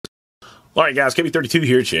All right, guys, KB32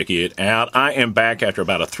 here. Check it out. I am back after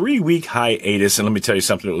about a 3-week hiatus, and let me tell you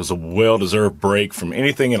something. It was a well-deserved break from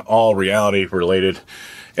anything and all reality related,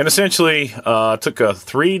 and essentially took a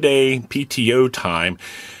 3-day PTO time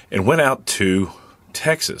and went out to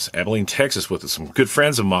Texas, Abilene, Texas, with some good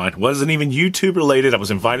friends of mine. Wasn't even YouTube related. I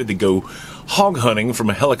was invited to go hog hunting from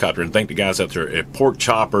a helicopter, and thank the guys out there at Pork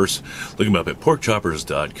Choppers. Look them up at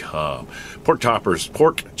porkchoppers.com.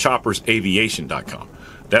 Porkchoppersaviation.com.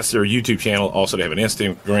 That's their YouTube channel. Also, they have an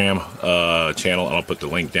Instagram channel, and I'll put the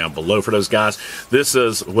link down below for those guys. This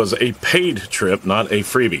was a paid trip, not a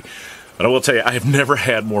freebie. But I will tell you, I have never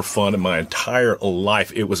had more fun in my entire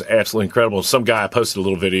life. It was absolutely incredible. Some guy posted a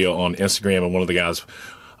little video on Instagram, and one of the guys,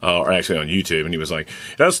 or actually on YouTube, and he was like,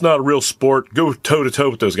 "That's not a real sport. Go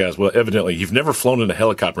toe-to-toe with those guys." Well, evidently, you've never flown in a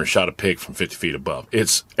helicopter and shot a pig from 50 feet above.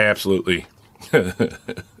 It's absolutely...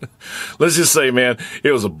 Let's just say, man,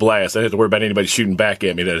 it was a blast. I didn't have to worry about anybody shooting back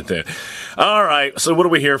at me. All right, so what are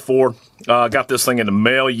we here for? Got this thing in the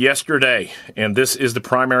mail yesterday, and this is the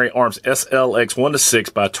Primary Arms SLX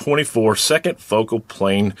 1:6 by 24 second focal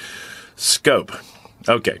plane scope.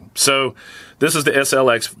 Okay, so this is the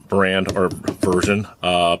SLX brand or version.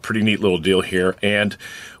 Pretty neat little deal here. And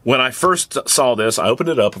when I first saw this, I opened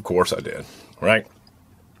it up. Of course I did, right?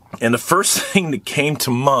 And the first thing that came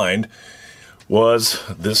to mind was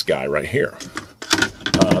this guy right here.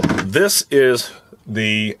 This is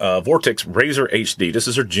the Vortex Razor HD. This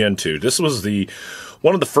is their Gen 2. This was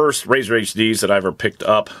one of the first Razor HDs that I ever picked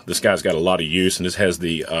up. This guy's got a lot of use, and this has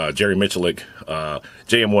the Jerry Michalik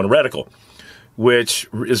JM1 reticle, which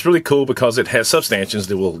is really cool because it has substantions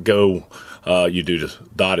that will go, you do the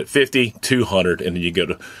dot at 50, 200, and then you go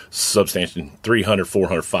to substantion 300,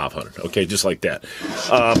 400, 500. Okay, just like that.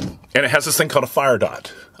 And it has this thing called a fire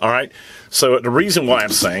dot. All right. So the reason why I'm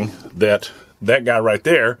saying that guy right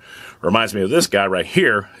there reminds me of this guy right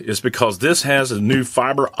here is because this has a new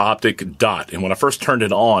fiber optic dot. And when I first turned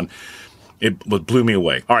it on, it blew me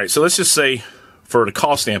away. All right. So let's just say, for the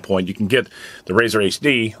cost standpoint, you can get the Razor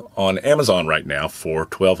HD on Amazon right now for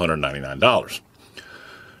 $1,299.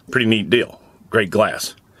 Pretty neat deal. Great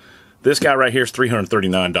glass. This guy right here is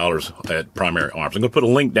 $339 at Primary Arms. I'm going to put a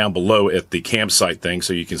link down below at the campsite thing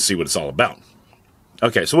so you can see what it's all about.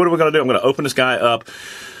 Okay, so what are we going to do? I'm going to open this guy up.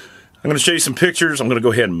 I'm going to show you some pictures. I'm going to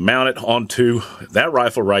go ahead and mount it onto that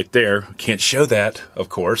rifle right there. Can't show that, of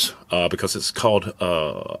course, because it's called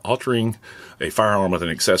altering a firearm with an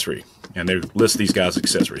accessory. And they list these guys'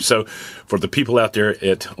 accessories. So for the people out there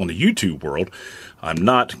on the YouTube world, I'm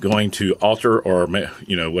not going to alter or,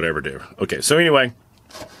 whatever do. Okay, so anyway,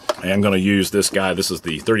 I'm going to use this guy. This is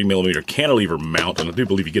the 30mm cantilever mount, and I do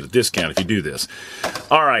believe you get a discount if you do this.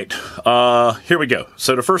 All right, here we go.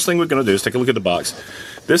 So the first thing we're going to do is take a look at the box.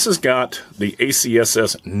 This has got the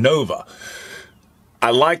ACSS Nova.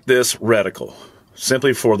 I like this reticle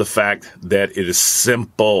simply for the fact that it is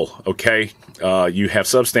simple, okay? You have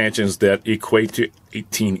substantions that equate to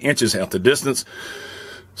 18 inches out the distance.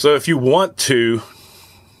 So if you want to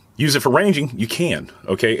use it for ranging, you can,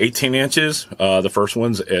 okay? 18 inches, the first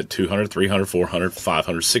one's at 200, 300, 400,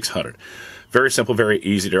 500, 600. Very simple, very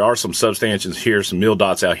easy. There are some substantions here, some mil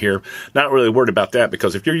dots out here. Not really worried about that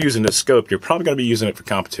because if you're using this scope, you're probably going to be using it for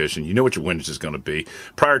competition. You know what your windage is going to be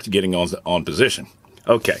prior to getting on position.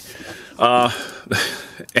 Okay.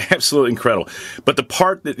 Absolutely incredible. But the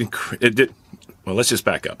part that well, let's just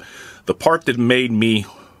back up. The part that made me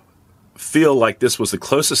feel like this was the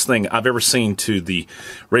closest thing I've ever seen to the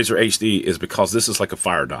Razor HD is because this is like a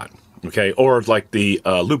fire dot, okay, or like the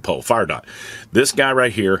loophole fire dot. This guy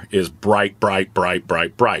right here is bright, bright, bright,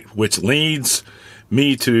 bright, bright, which leads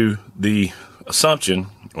me to the assumption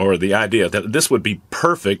or the idea that this would be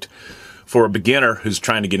perfect for a beginner who's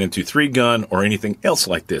trying to get into 3-gun or anything else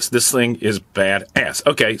like this. This thing is badass.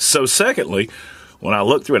 Okay, so secondly, when I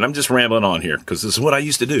look through it, I'm just rambling on here because this is what I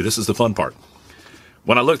used to do. This is the fun part.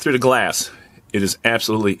 When I look through the glass, it is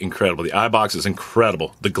absolutely incredible. The eye box is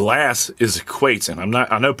incredible. The glass equates, and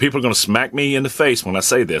I know people are going to smack me in the face when I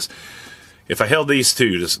say this. If I held these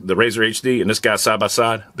two, the Razor HD and this guy side by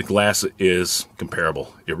side, the glass is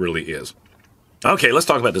comparable. It really is. Okay, let's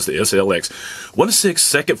talk about this, the SLX 1:6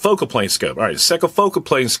 second focal plane scope. All right, second focal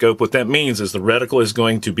plane scope, what that means is the reticle is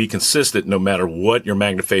going to be consistent no matter what your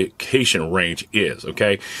magnification range is,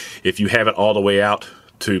 okay? If you have it all the way out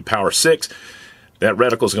to power 6, that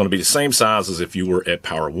reticle is going to be the same size as if you were at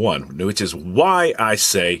power 1, which is why I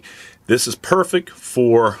say this is perfect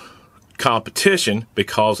for competition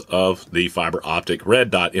because of the fiber optic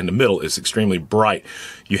red dot in the middle is extremely bright.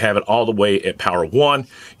 You have it all the way at power 1.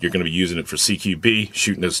 You're going to be using it for CQB,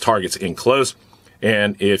 shooting those targets in close.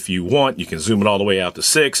 And if you want, you can zoom it all the way out to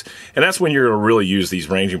 6. And that's when you're going to really use these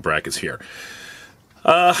ranging brackets here.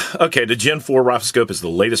 Okay, the Gen 4 rifle scope is the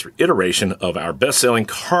latest iteration of our best-selling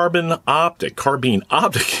carbine optic,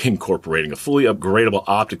 incorporating a fully upgradable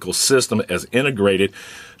optical system as integrated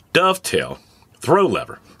dovetail throw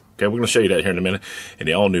lever. Okay, we're going to show you that here in a minute. And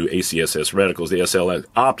the all-new ACSS reticles, the SLX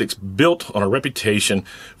optics, built on a reputation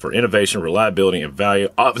for innovation, reliability, and value.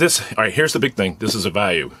 All right, here's the big thing. This is a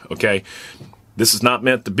value, okay? This is not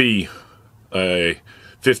meant to be a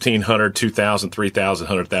 $1,500, $2,000,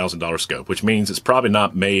 $3,000, $100,000 scope, which means it's probably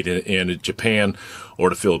not made in Japan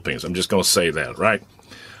or the Philippines. I'm just going to say that, right?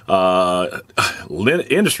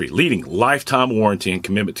 Industry leading lifetime warranty and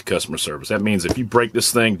commitment to customer service. That means if you break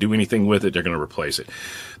this thing, do anything with it, they're going to replace it.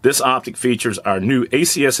 This optic features our new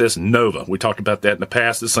ACSS Nova. We talked about that in the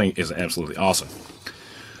past. This thing is absolutely awesome.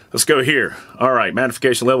 Let's go here. All right,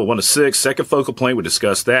 magnification level 1 to 6. Second focal plane, we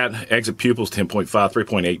discussed that. Exit pupils 10.5,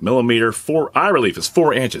 3.8 millimeter. Eye relief is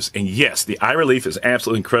 4 inches. And yes, the eye relief is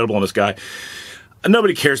absolutely incredible on this guy.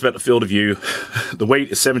 Nobody cares about the field of view. The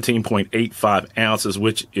weight is 17.85 ounces,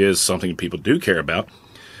 which is something people do care about.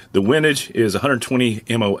 The windage is 120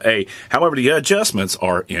 MOA. However, the adjustments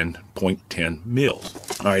are in 0.10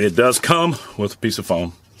 mils. All right, it does come with a piece of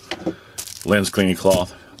foam, lens cleaning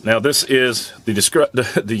cloth. Now, this is the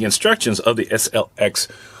instructions of the SLX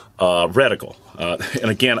reticle.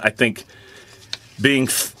 And again, I think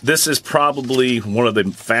this is probably one of the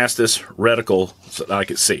fastest reticles that I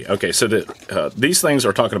could see. Okay, so these things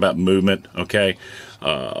are talking about movement, okay?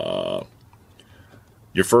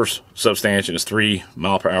 Your first substantion is 3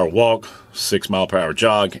 mile per hour walk, 6 mile per hour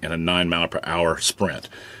jog, and a 9 mile per hour sprint.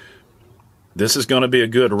 This is going to be a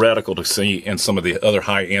good reticle to see in some of the other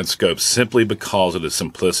high-end scopes simply because of the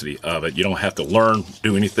simplicity of it. You don't have to learn,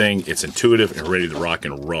 do anything. It's intuitive and ready to rock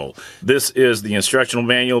and roll. This is the instructional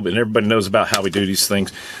manual, but everybody knows about how we do these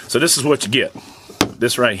things. So this is what you get.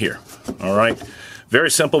 This right here. All right.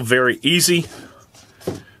 Very simple, very easy.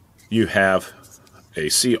 You have a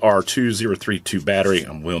CR2032 battery.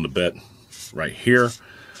 I'm willing to bet right here.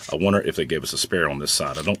 I wonder if they gave us a spare on this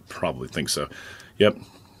side. I don't probably think so. Yep.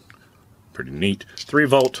 Pretty neat. 3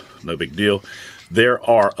 volt, no big deal. There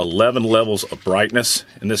are 11 levels of brightness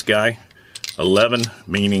in this guy. 11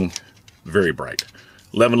 meaning very bright.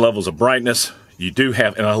 11 levels of brightness. You do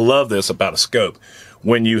have, and I love this about a scope,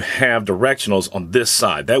 when you have directionals on this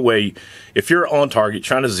side. That way, if you're on target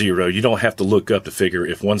trying to zero, you don't have to look up to figure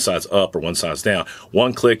if one side's up or one side's down.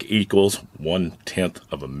 1 click equals 1/10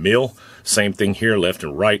 of a mil. Same thing here, left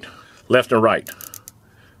and right. Left and right,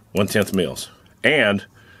 1/10 mils. And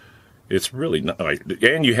it's really not,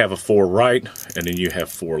 and you have a 4 right, and then you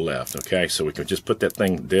have 4 left, okay? So we can just put that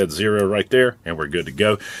thing dead zero right there, and we're good to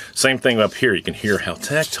go. Same thing up here. You can hear how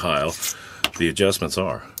tactile the adjustments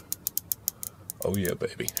are. Oh, yeah,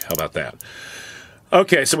 baby. How about that?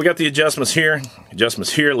 Okay, so we got the adjustments here,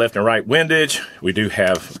 left and right windage. We do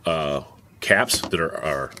have caps that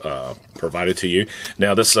are provided to you.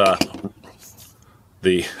 Now, this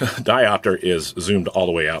the diopter is zoomed all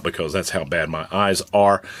the way out because that's how bad my eyes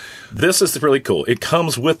are. This is really cool. It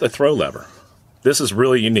comes with a throw lever. This is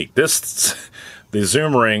really unique. The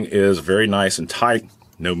zoom ring is very nice and tight.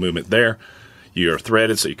 No movement there. You are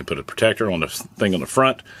threaded, so you can put a protector on the thing on the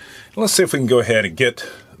front. Let's see if we can go ahead and get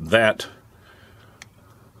that.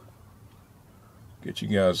 Get you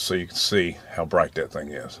guys so you can see how bright that thing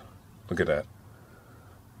is. Look at that.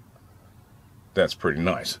 That's pretty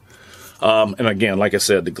nice. And again, like I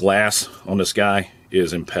said, the glass on this guy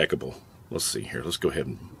is impeccable. Let's see here. Let's go ahead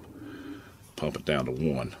and pump it down to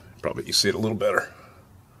 1. Probably you see it a little better.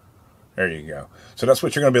 There you go. So that's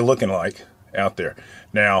what you're going to be looking like out there.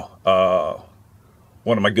 Now,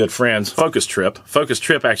 one of my good friends, Focus Trip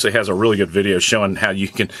actually has a really good video showing how you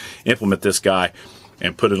can implement this guy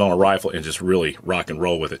and put it on a rifle and just really rock and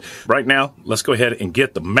roll with it. Right now, let's go ahead and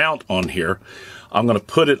get the mount on here. I'm going to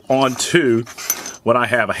put it onto what I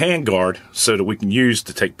have a hand guard so that we can use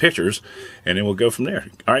to take pictures, and then we'll go from there.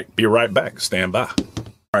 All right, be right back. Stand by.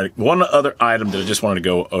 All right, one other item that I just wanted to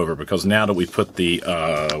go over, because now that we put the,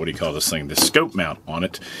 what do you call this thing, the scope mount on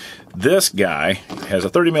it, this guy has a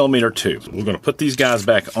 30mm tube. We're going to put these guys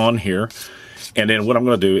back on here, and then what I'm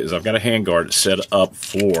going to do is I've got a hand guard set up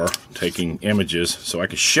for taking images so I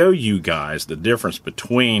can show you guys the difference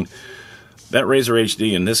between that Razor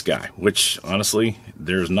HD and this guy, which honestly,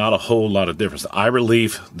 there's not a whole lot of difference. The eye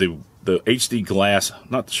relief, the HD glass,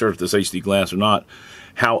 not sure if this HD glass or not.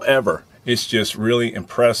 However, it's just really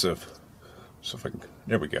impressive. So if I can,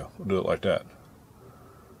 there we go. We'll do it like that.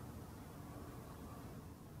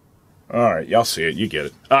 All right, y'all see it. You get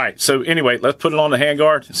it. All right, so anyway, let's put it on the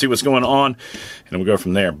handguard and see what's going on, and we'll go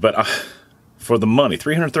from there. But for the money,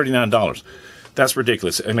 $339. That's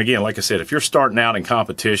ridiculous. And again, like I said, if you're starting out in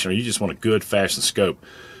competition or you just want a good fashion scope,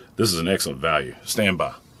 this is an excellent value. Stand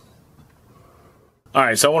by. All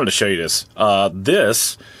right, so I wanted to show you this.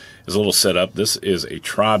 This is a little setup. This is a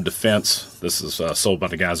Tribe Defense. This is sold by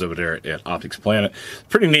the guys over there at Optics Planet.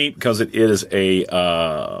 Pretty neat because it is a,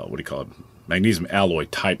 what do you call it, magnesium alloy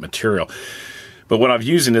type material. But what I'm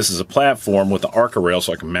using this as a platform with the Arca rail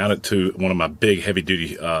so I can mount it to one of my big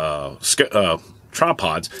heavy-duty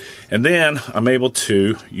tripods. And then I'm able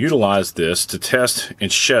to utilize this to test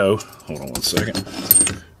and show, hold on one second,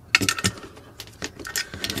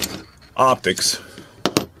 optics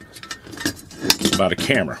by the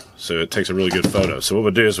camera. So it takes a really good photo. So what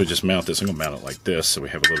we'll do is we just mount this. I'm going to mount it like this so we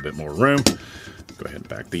have a little bit more room. Go ahead and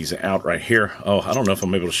back these out right here. Oh, I don't know if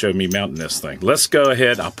I'm able to show me mounting this thing. Let's go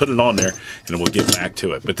ahead. I'll put it on there, and then we'll get back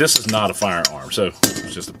to it. But this is not a firearm, so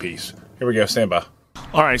it's just a piece. Here we go. Stand by.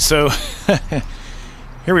 All right, so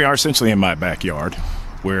here we are essentially in my backyard,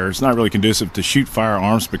 where it's not really conducive to shoot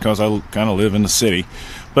firearms because I kind of live in the city.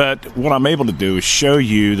 But what I'm able to do is show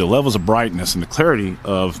you the levels of brightness and the clarity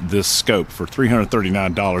of this scope. For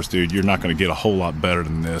 $339, dude, you're not going to get a whole lot better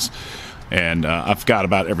than this. And I've got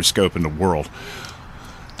about every scope in the world.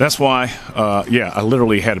 That's why, yeah, I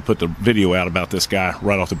literally had to put the video out about this guy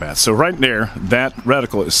right off the bat. So right there, that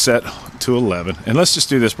reticle is set to 11. And let's just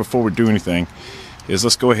do this before we do anything, is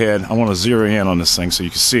let's go ahead. I want to zero in on this thing so you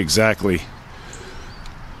can see exactly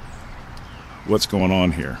what's going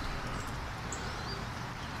on here.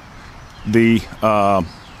 The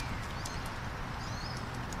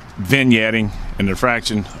vignetting and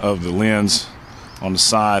diffraction of the lens on the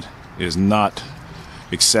side is not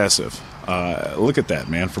excessive. Look at that,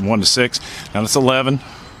 man, from 1 to 6. Now that's 11.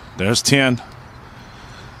 There's 10,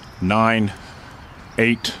 9,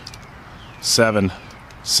 8, 7,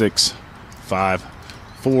 6, 5,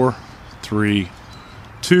 4, 3,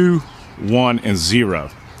 2, 1, and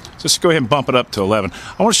 0. Just go ahead and bump it up to 11.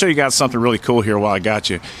 I want to show you guys something really cool here while I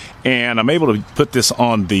got you. And I'm able to put this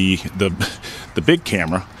on the big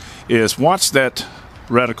camera. Is watch that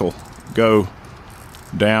reticle go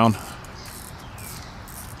down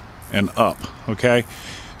and up, okay?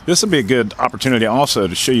 This will be a good opportunity also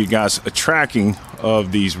to show you guys a tracking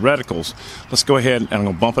of these reticles. Let's go ahead and I'm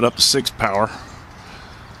going to bump it up to 6 power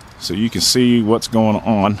so you can see what's going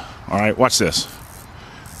on. All right, watch this.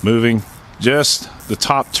 Moving just the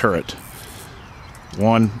top turret.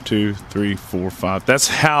 1, 2, 3, 4, 5. That's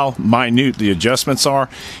how minute the adjustments are.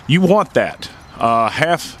 You want that.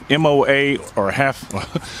 Half MOA or half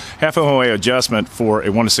MOA adjustment for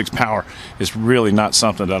a 1 to 6 power is really not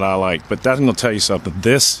something that I like. But that's going to tell you something.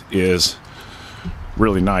 This is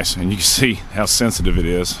really nice, and you can see how sensitive it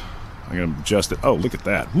is. I'm going to adjust it. Oh, look at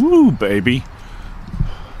that. Woo, baby.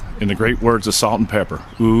 In the great words of Salt and Pepper.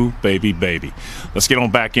 Ooh, baby, baby. Let's get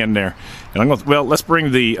on back in there. And I'm going to, well, let's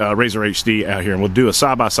bring the Razor HD out here, and we'll do a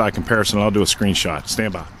side-by-side comparison. I'll do a screenshot.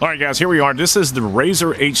 Stand by. All right, guys, here we are. This is the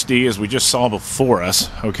Razor HD, as we just saw before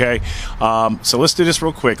us, okay? So let's do this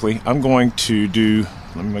real quickly. I'm going to do,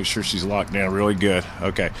 let me make sure she's locked down really good.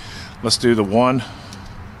 Okay, let's do the 1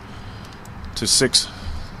 to 6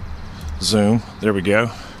 zoom. There we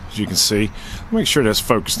go, as you can see. Make sure that's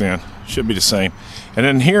focused in. Should be the same. And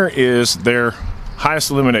then here is their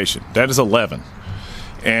highest illumination. That is 11.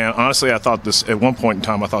 And honestly, I thought this, at one point in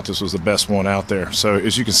time, I thought this was the best one out there. So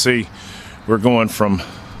as you can see, we're going from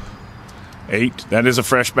 8. That is a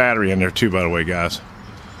fresh battery in there too, by the way, guys.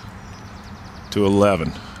 To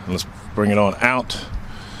 11. Let's bring it on out.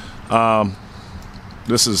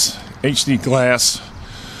 This is HD glass.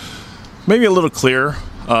 Maybe a little clearer.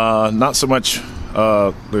 Not so much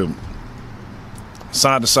the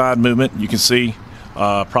side-to-side movement. You can see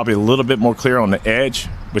probably a little bit more clear on the edge,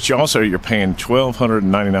 but you're paying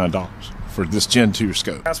 $1,299 for this Gen 2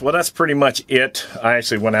 scope. Well, that's pretty much it. I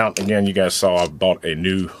actually went out, again, you guys saw I bought a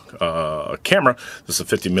new camera. This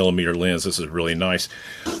is a 50mm lens. This is really nice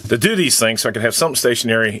to do these things, so I can have something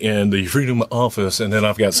stationary in the Freedom office, and then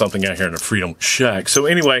I've got something out here in the Freedom shack. So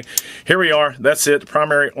anyway, here we are. That's it. The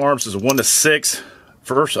primary arms is a 1 to 6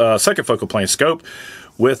 second focal plane scope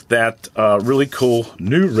with that really cool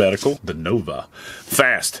new reticle, the Nova.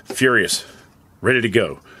 Fast, furious, ready to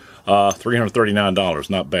go. $339,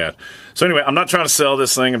 not bad. So anyway, I'm not trying to sell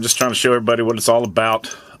this thing. I'm just trying to show everybody what it's all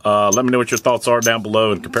about. Let me know what your thoughts are down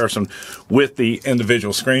below in comparison with the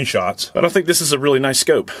individual screenshots. But I think this is a really nice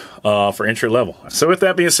scope for entry level. So with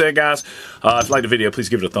that being said, guys, if you like the video, please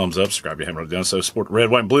give it a thumbs up. Subscribe if you haven't already done so. Support red,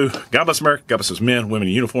 white, and blue. God bless America. God bless us men, women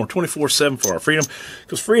in uniform, 24/7 for our freedom.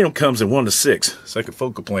 Because freedom comes in 1 to 6. Second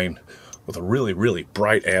focal plane with a really, really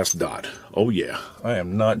bright ass dot. Oh yeah, I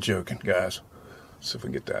am not joking, guys. See if we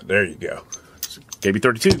can get that. There you go.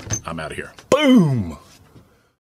 KB32, I'm out of here. Boom!